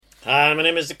Hi, my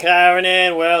name is Kyron,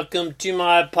 and welcome to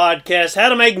my podcast, How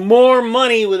to Make More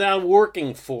Money Without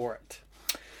Working for It.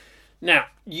 Now,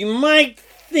 you might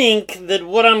think that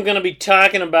what I'm going to be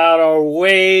talking about are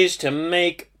ways to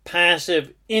make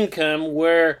passive income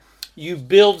where you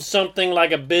build something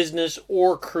like a business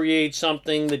or create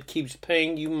something that keeps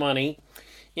paying you money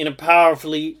in a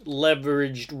powerfully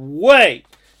leveraged way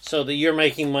so that you're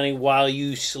making money while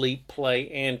you sleep, play,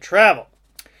 and travel,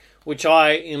 which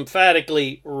I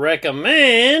emphatically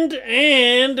recommend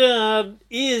and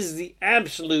is the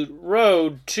absolute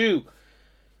road to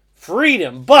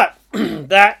freedom. But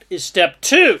that is step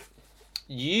 2.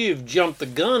 You've jumped the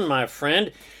gun, my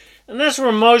friend. And that's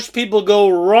where most people go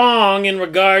wrong in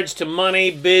regards to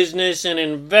money, business, and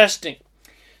investing.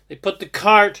 They put the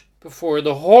cart before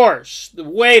the horse. The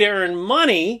way to earn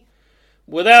money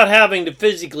without having to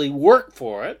physically work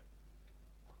for it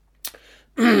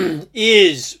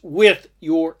is with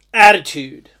your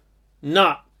attitude,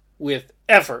 not with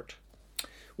effort.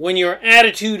 When your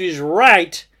attitude is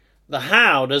right, the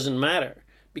how doesn't matter,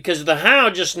 because the how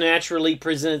just naturally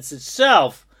presents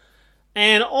itself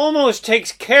and almost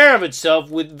takes care of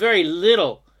itself with very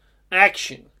little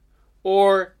action,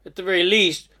 or at the very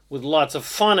least with lots of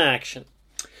fun action.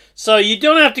 So you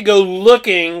don't have to go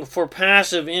looking for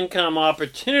passive income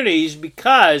opportunities,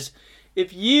 because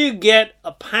if you get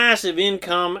a passive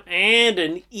income and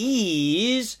an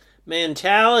ease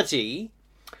mentality,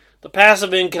 the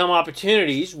passive income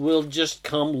opportunities will just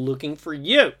come looking for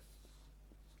you.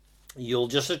 You'll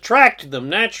just attract them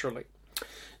naturally.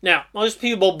 Now, most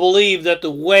people believe that the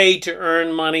way to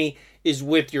earn money is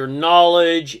with your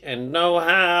knowledge and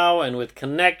know-how and with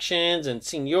connections and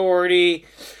seniority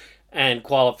and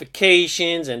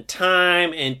qualifications and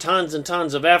time and tons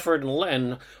of effort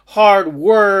and hard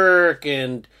work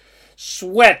and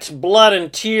sweat, blood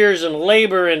and tears and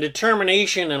labor and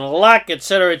determination and luck,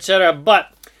 etc., etc.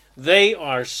 But they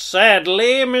are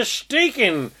sadly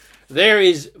mistaken. There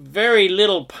is very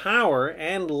little power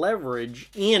and leverage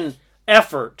in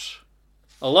effort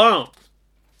alone.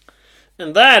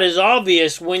 And that is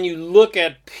obvious when you look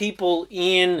at people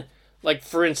in, like,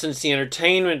 for instance, the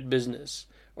entertainment business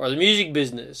or the music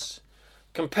business,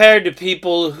 compared to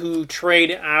people who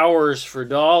trade hours for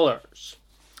dollars.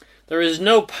 There is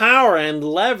no power and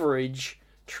leverage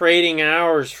trading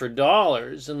hours for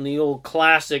dollars in the old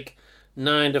classic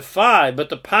 9 to 5, but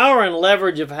the power and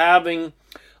leverage of having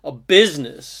a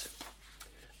business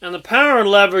and the power and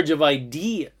leverage of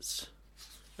ideas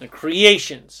and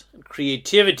creations and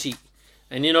creativity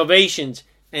and innovations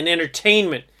and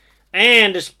entertainment,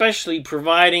 and especially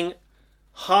providing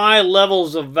high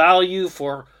levels of value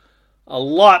for a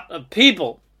lot of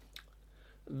people.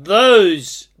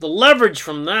 The leverage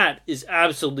from that is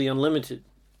absolutely unlimited.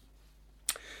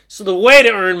 So the way to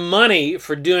earn money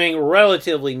for doing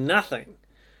relatively nothing,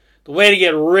 the way to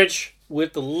get rich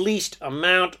with the least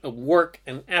amount of work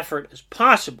and effort as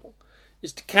possible,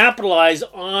 is to capitalize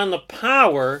on the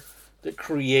power that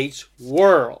creates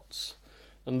worlds.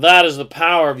 And that is the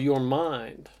power of your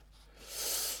mind.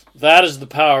 That is the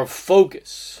power of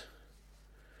focus.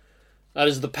 That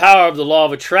is the power of the law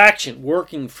of attraction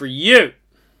working for you.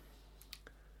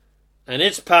 And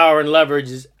its power and leverage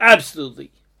is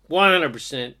absolutely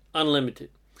 100%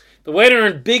 unlimited. The way to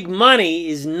earn big money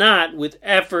is not with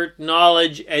effort,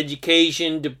 knowledge,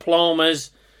 education,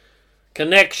 diplomas,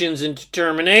 connections, and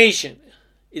determination.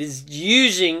 It is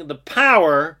using the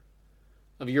power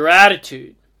of your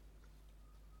attitude.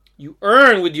 You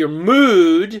earn with your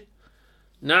mood,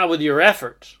 not with your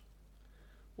effort.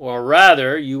 Or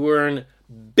rather, you earn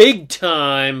big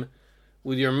time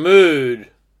with your mood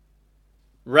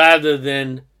rather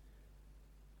than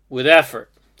with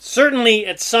effort. Certainly,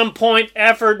 at some point,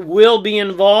 effort will be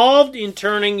involved in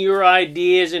turning your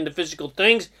ideas into physical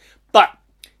things, but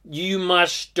you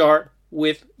must start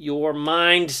with your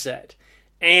mindset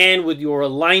and with your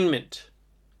alignment,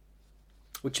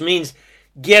 which means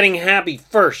getting happy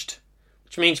first,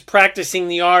 which means practicing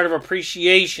the art of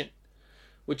appreciation,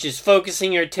 which is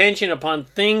focusing your attention upon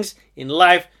things in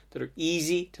life that are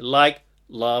easy to like,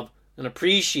 love, and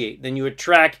appreciate. Then you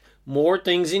attract more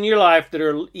things in your life that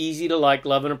are easy to like,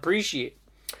 love, and appreciate.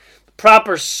 The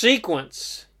proper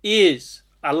sequence is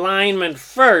alignment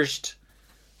first,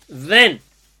 then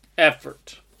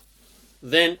effort,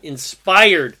 then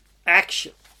inspired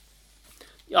action.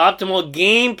 The optimal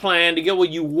game plan to get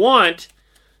what you want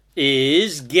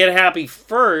is get happy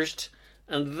first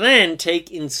and then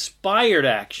take inspired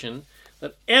action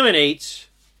that emanates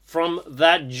from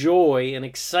that joy and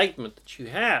excitement that you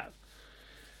have.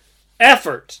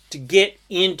 Effort to get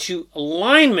into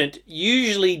alignment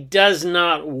usually does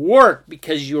not work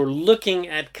because you're looking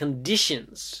at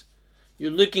conditions You're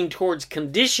looking towards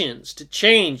conditions to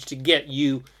change to get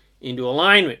you into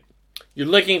alignment. You're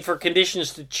looking for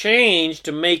conditions to change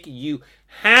to make you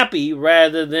happy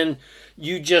rather than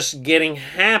you just getting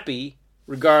happy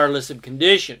regardless of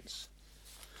conditions.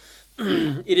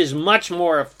 It is much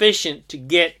more efficient to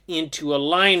get into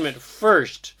alignment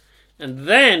first, and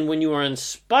then when you are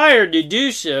inspired to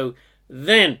do so,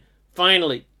 then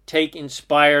finally take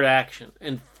inspired action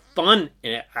and fun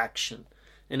action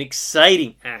and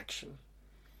exciting action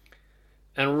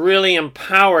and really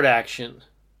empowered action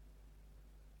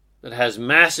that has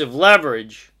massive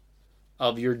leverage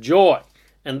of your joy.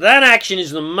 And that action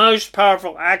is the most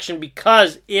powerful action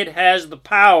because it has the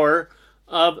power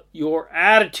of your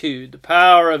attitude, the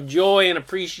power of joy and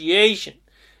appreciation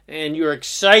and your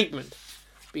excitement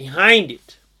behind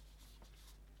it.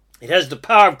 It has the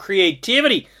power of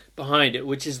creativity behind it,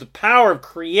 which is the power of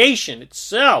creation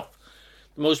itself,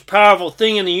 the most powerful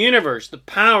thing in the universe, the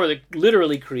power that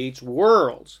literally creates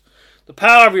worlds. The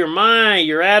power of your mind,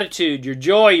 your attitude, your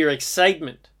joy, your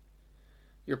excitement,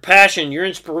 your passion, your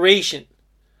inspiration,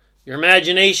 your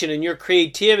imagination, and your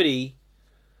creativity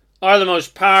are the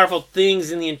most powerful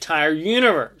things in the entire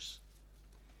universe.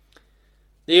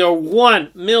 They are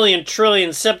 1,000,000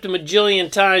 trillion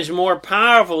septimajillion times more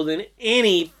powerful than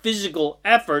any physical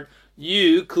effort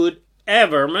you could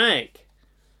ever make.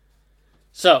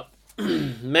 So,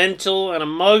 mental and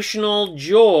emotional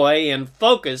joy and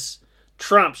focus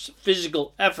trumps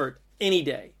physical effort any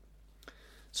day.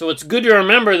 So it's good to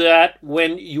remember that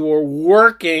when you're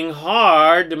working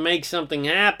hard to make something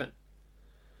happen,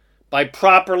 by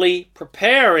properly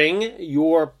preparing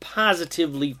your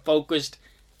positively focused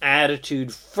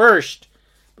attitude first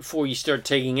before you start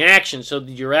taking action, so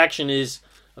that your action is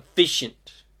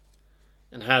efficient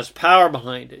and has power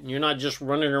behind it, and you're not just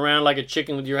running around like a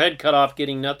chicken with your head cut off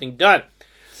getting nothing done.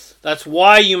 That's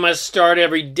why you must start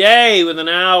every day with an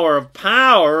hour of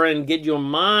power and get your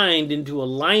mind into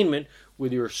alignment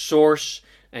with your source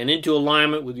and into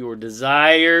alignment with your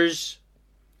desires,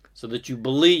 so that you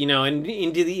believe,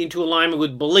 into alignment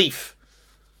with belief,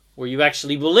 where you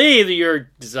actually believe that your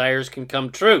desires can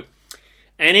come true,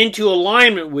 and into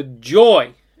alignment with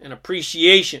joy and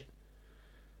appreciation,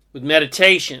 with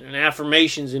meditation and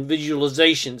affirmations and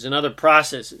visualizations and other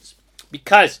processes.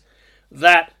 Because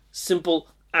that simple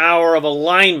hour of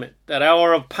alignment, that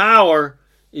hour of power,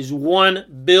 is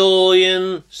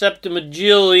 1,000,000,000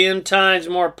 septimajillion times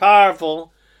more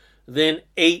powerful than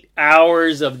 8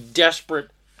 hours of desperate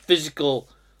physical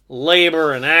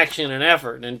labor and action and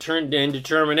effort and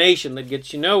determination that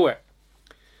gets you nowhere.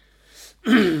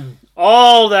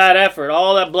 All that effort,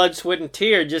 all that blood, sweat, and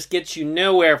tear just gets you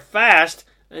nowhere fast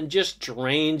and just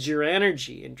drains your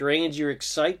energy and drains your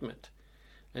excitement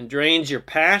and drains your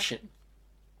passion.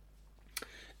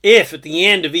 If at the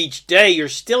end of each day you're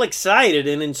still excited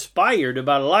and inspired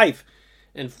about life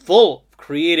and full of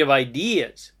creative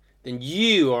ideas, then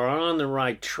you are on the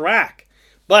right track.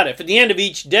 But if at the end of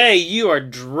each day you are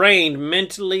drained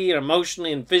mentally,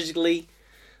 emotionally, and physically,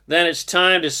 then it's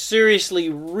time to seriously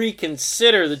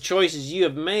reconsider the choices you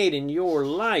have made in your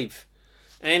life.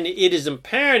 And it is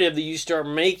imperative that you start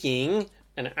making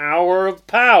an hour of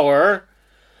power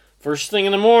first thing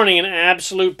in the morning an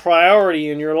absolute priority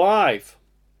in your life.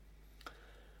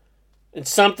 It's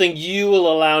something you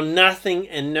will allow nothing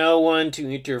and no one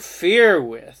to interfere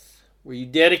with, where you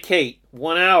dedicate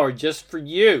 1 hour just for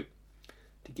you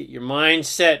to get your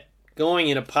mindset going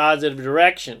in a positive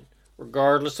direction,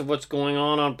 regardless of what's going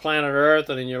on planet Earth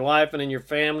and in your life and in your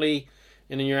family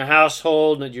and in your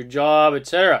household and at your job,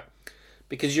 etc.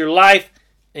 Because your life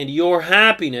and your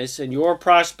happiness and your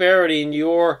prosperity and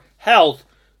your health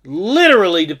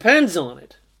literally depends on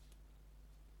it.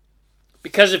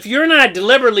 Because if you're not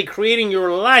deliberately creating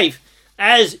your life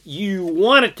as you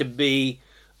want it to be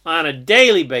on a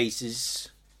daily basis,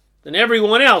 then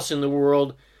everyone else in the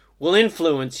world will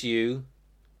influence you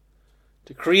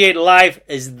to create life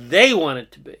as they want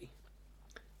it to be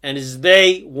and as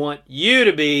they want you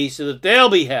to be, so that they'll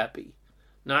be happy,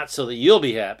 not so that you'll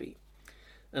be happy.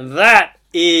 And that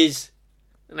is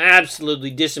an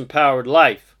absolutely disempowered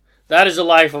life. That is a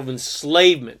life of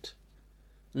enslavement,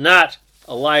 not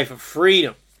a life of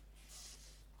freedom.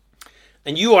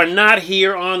 And you are not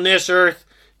here on this earth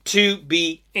to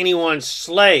be anyone's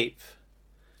slave.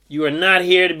 You are not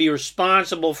here to be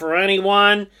responsible for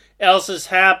anyone else's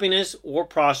happiness or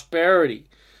prosperity.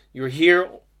 You're here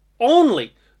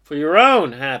only for your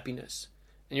own happiness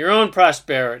and your own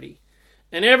prosperity.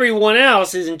 And everyone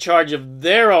else is in charge of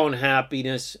their own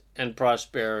happiness and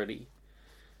prosperity.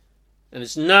 And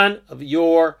it's none of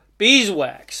your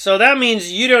beeswax. So that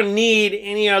means you don't need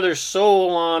any other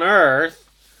soul on earth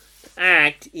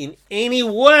act in any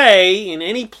way, in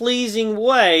any pleasing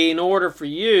way, in order for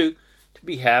you to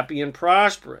be happy and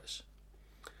prosperous.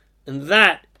 And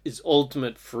that is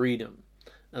ultimate freedom.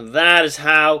 And that is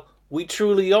how we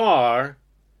truly are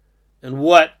and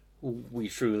what we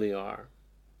truly are.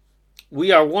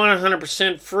 We are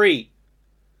 100% free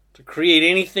to create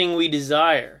anything we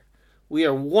desire. We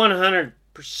are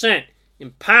 100%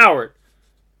 empowered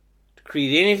to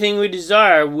create anything we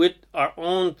desire with our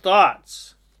own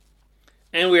thoughts.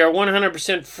 And we are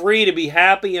 100% free to be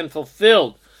happy and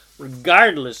fulfilled,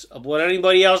 regardless of what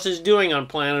anybody else is doing on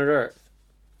planet Earth.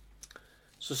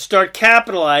 So start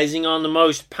capitalizing on the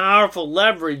most powerful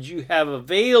leverage you have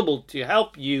available to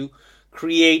help you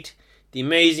create the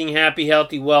amazing, happy,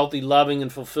 healthy, wealthy, loving,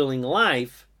 and fulfilling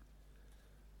life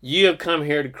you have come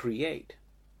here to create,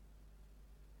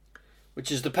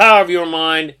 which is the power of your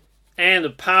mind and the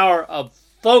power of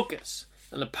focus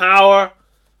and the power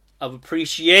of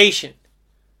appreciation.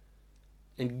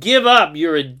 And give up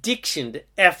your addiction to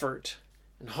effort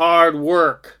and hard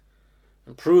work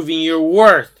and proving your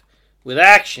worth with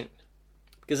action,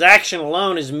 because action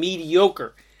alone is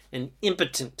mediocre and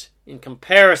impotent in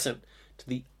comparison to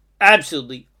the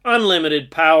absolutely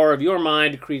unlimited power of your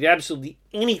mind to create absolutely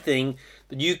anything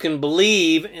that you can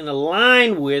believe and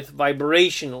align with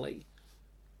vibrationally.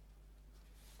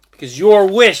 Because your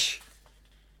wish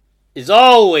is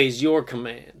always your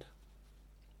command.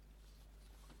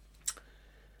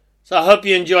 So I hope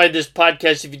you enjoyed this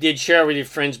podcast. If you did, share it with your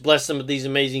friends. Bless them with these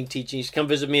amazing teachings. Come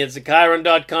visit me at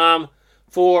ZachariahRun.com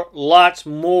for lots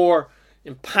more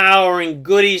empowering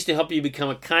goodies to help you become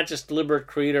a conscious, deliberate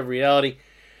creator of reality.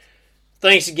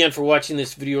 Thanks again for watching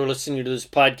this video or listening to this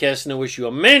podcast, and I wish you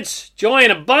immense joy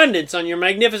and abundance on your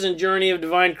magnificent journey of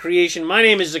divine creation. My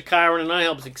name is Zachariah, and I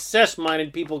help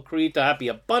success-minded people create the happy,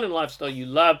 abundant lifestyle you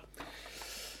love.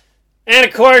 And,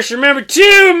 of course, remember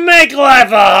to make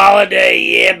life a holiday.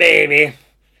 Yeah, baby.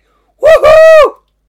 Woohoo!